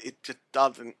do, but it just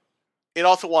doesn't. It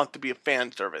also wants to be a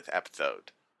fan service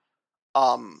episode.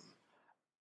 Um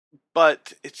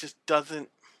but it just doesn't.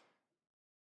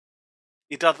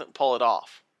 It doesn't pull it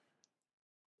off.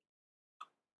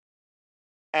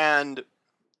 And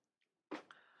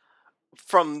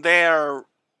from there,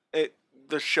 it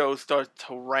the show starts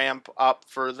to ramp up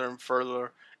further and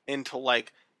further into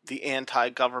like the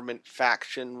anti-government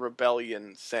faction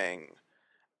rebellion thing.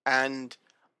 And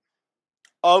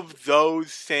of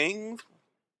those things,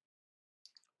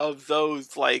 of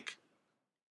those like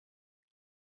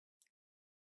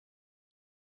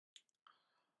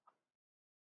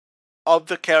of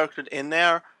the characters in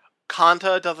there,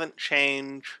 Kanta doesn't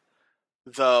change.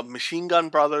 The Machine Gun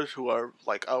Brothers, who are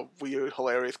like a weird,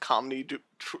 hilarious comedy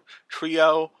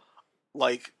trio,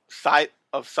 like side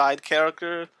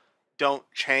characters, don't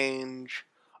change.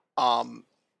 Um,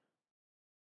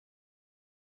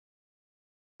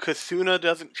 Kasuna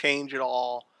doesn't change at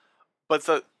all, but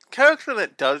the character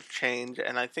that does change,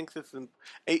 and I think this is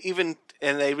even,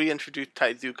 and they reintroduced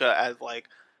Taizuka as like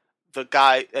the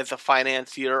guy as a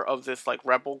financier of this like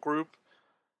rebel group.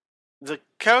 The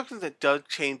character that does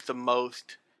change the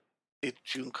most is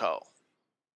Junko,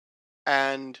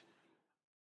 and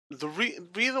the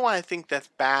reason why I think that's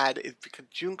bad is because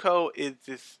Junko is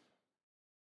this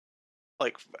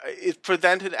like is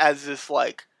presented as this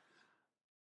like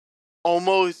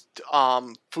almost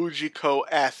Fujiko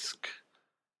esque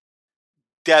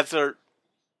desert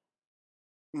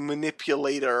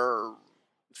manipulator,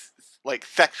 like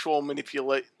sexual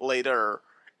manipulator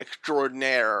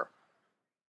extraordinaire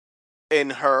in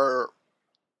her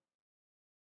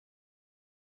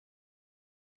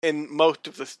in most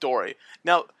of the story.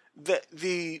 Now but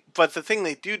the thing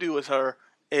they do with her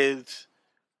is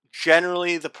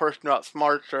generally the person who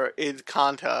outsmarts her is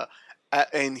Kanta,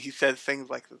 and he says things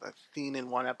like there's a scene in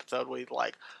one episode where he's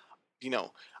like, you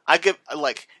know, I give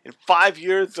like in 5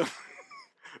 years of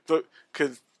the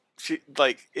because she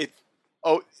like it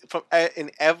oh from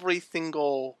in every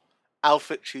single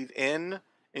outfit she's in,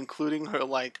 including her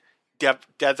like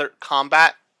desert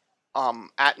combat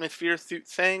atmosphere suit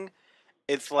thing,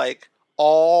 it's like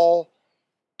all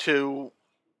to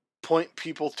point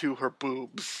people to her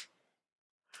boobs,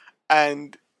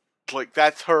 and like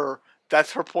that's her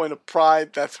point of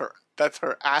pride, that's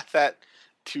her asset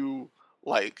to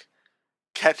like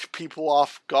catch people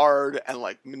off guard and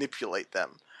like manipulate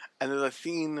them. And there's a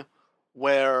scene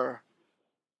where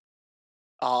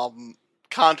um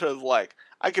Kanta is like,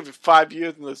 I give you 5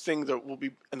 years and those things will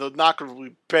be and those knockers will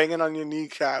be banging on your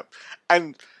kneecap.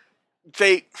 And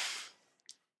they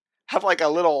have like a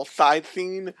little side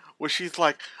scene where she's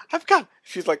like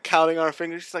counting on her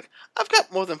fingers, she's like, I've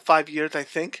got more than 5 years, I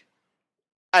think.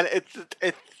 And it's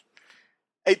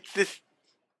this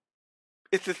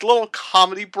it's this little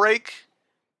comedy break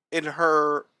in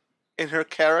her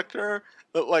character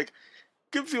that like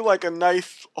gives you like a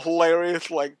nice, hilarious,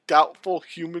 like doubtful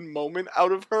human moment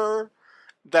out of her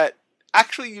that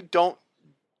actually you don't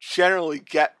generally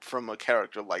get from a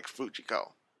character like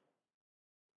Fujiko.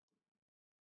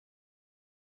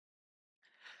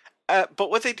 But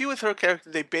what they do with her character,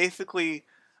 they basically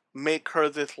make her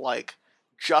this like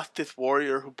justice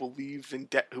warrior who believes in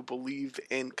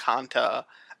Kanta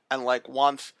and like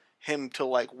wants him to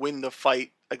like win the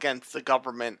fight against the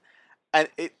government, and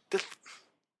it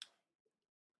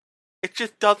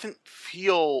just doesn't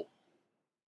feel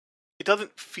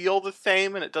the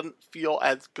same, and it doesn't feel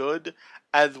as good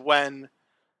as when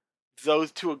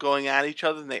those two are going at each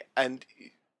other, and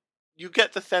you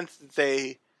get the sense that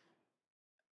they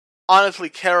honestly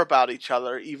care about each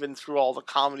other, even through all the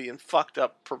comedy and fucked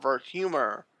up, perverse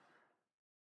humor.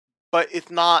 But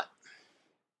it's not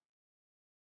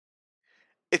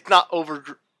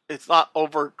over it's not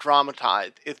over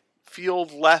dramatized. It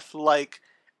feels less like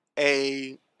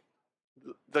a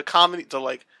the comedy, the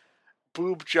like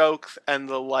boob jokes and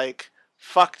the like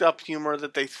fucked up humor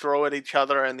that they throw at each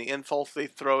other and the insults they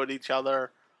throw at each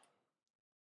other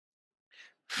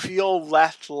feel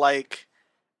less like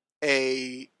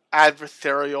a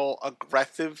adversarial,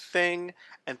 aggressive thing,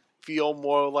 and feel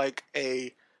more like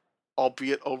a,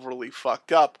 albeit overly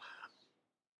fucked up,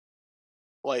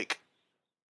 like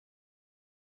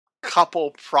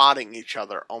couple prodding each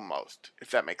other almost,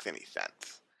 if that makes any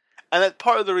sense. And that's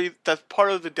part of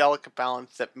the delicate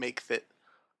balance that makes it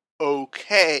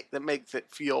okay, that makes it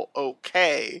feel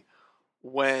okay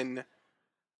when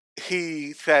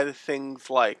he says things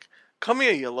like, "Come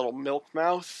here, you little milk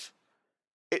mouse."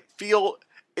 It feels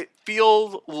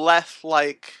less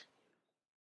like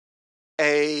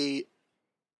a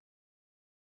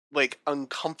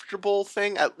uncomfortable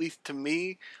thing, at least to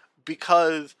me,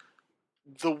 because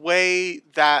the way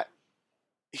that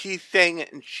he's saying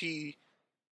it and she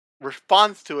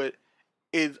responds to it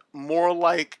is more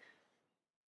like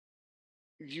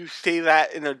you say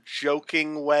that in a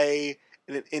joking way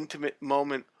in an intimate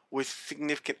moment with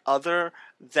significant other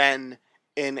than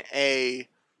in a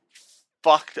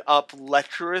fucked up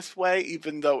lecherous way,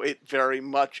 even though it very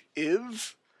much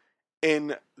is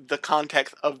in the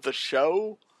context of the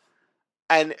show.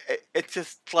 And it's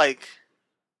just like,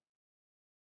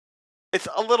 it's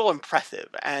a little impressive.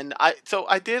 And I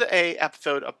did a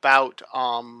episode about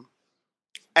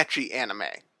ecchi anime,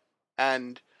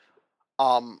 and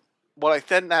what I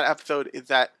said in that episode is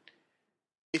that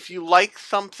if you like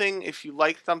something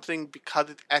because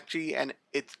it's ecchi and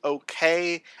it's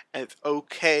okay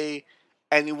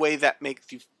any way that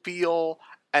makes you feel,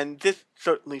 and this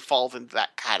certainly falls into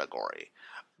that category.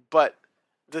 But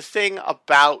the thing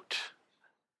about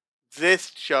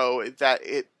this show is that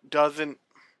it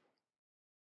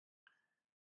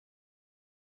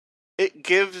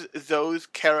gives those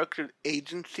characters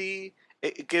agency.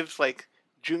 It gives like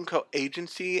Junko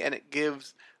agency, and it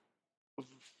gives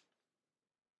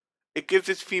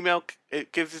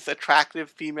this attractive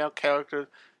female character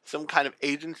some kind of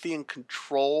agency and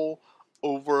control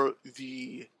over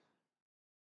the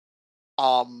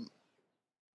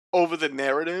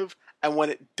narrative. And when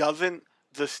it doesn't,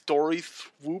 the story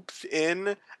swoops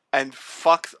in and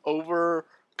fucks over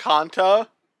Kanta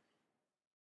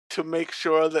to make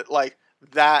sure that like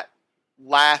that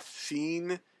last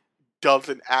scene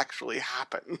doesn't actually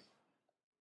happen.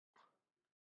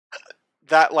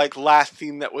 That like last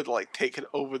scene that would like take it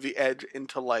over the edge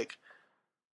into like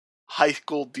high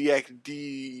school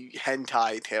DxD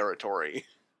hentai territory.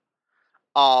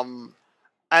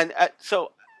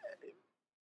 So,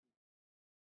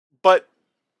 but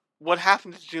what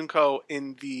happens to Junko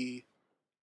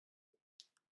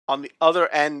on the other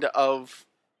end of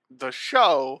the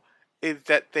show is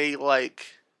that they like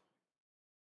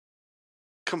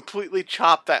completely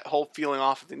chop that whole feeling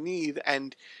off of the knees,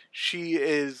 and she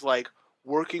is like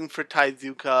working for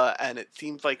Taizuka, and it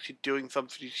seems like she's doing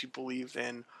something she believes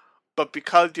in, but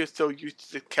because you're so used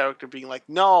to the character being like,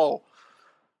 no,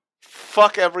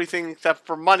 fuck everything except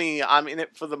for money, I'm in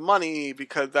it for the money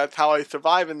because that's how I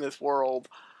survive in this world,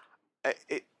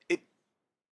 it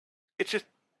just,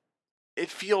 it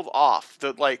feels off.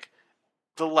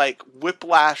 The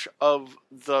whiplash of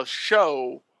the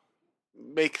show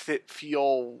makes it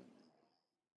feel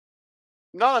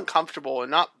not uncomfortable and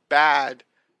not bad,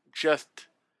 just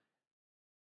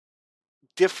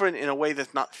different in a way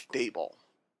that's not stable.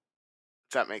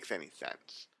 If that makes any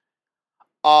sense.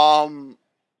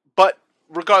 But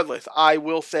regardless, I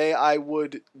will say I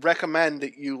would recommend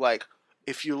that you like,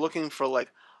 if you're looking for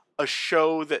like a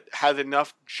show that has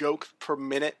enough jokes per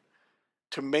minute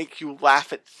to make you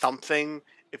laugh at something,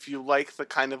 if you like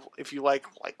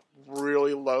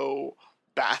really low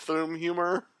bathroom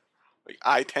humor, like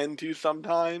I tend to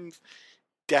sometimes,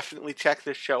 definitely check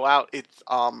this show out. It's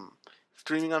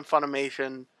streaming on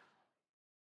Funimation.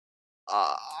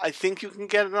 I think you can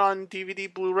get it on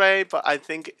DVD, Blu-ray, but I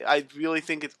really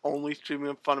think it's only streaming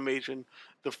on Funimation.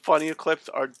 The funnier clips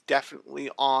are definitely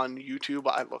on YouTube.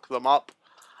 I look them up.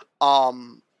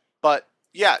 But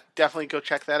yeah, definitely go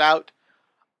check that out.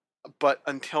 But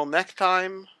until next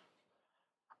time,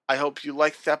 I hope you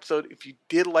liked this episode. If you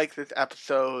did like this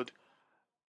episode,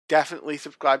 definitely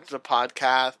subscribe to the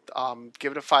podcast.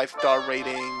 Give it a 5-star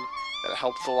rating. That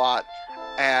helps a lot.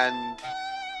 And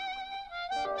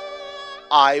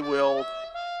I will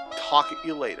talk at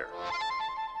you later.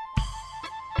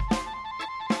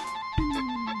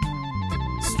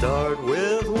 Start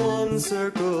with one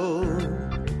circle,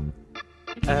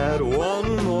 add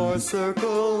one more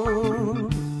circle,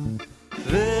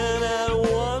 then add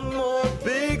one more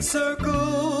big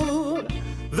circle,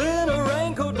 then a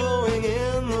raincoat blowing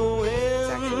in the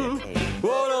wind.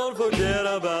 Oh, don't forget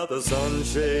about the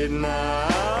sunshade now.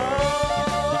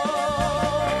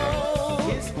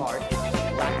 His part,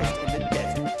 blackest in the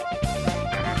desert.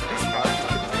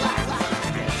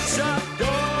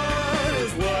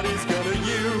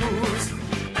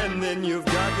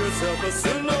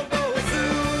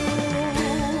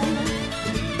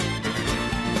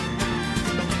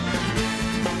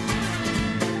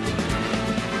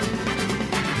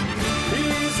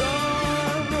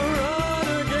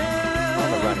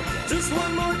 Just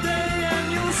one more day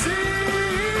and you'll see.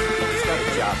 He's got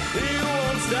a job. He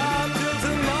won't stop till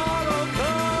tomorrow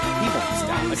comes. He won't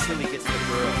stop until he gets the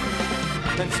girl.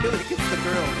 Until he gets the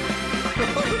girl.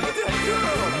 Look at that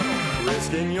girl.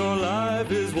 Risking your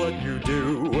life is what you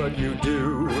do, what you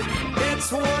do.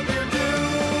 It's what you do.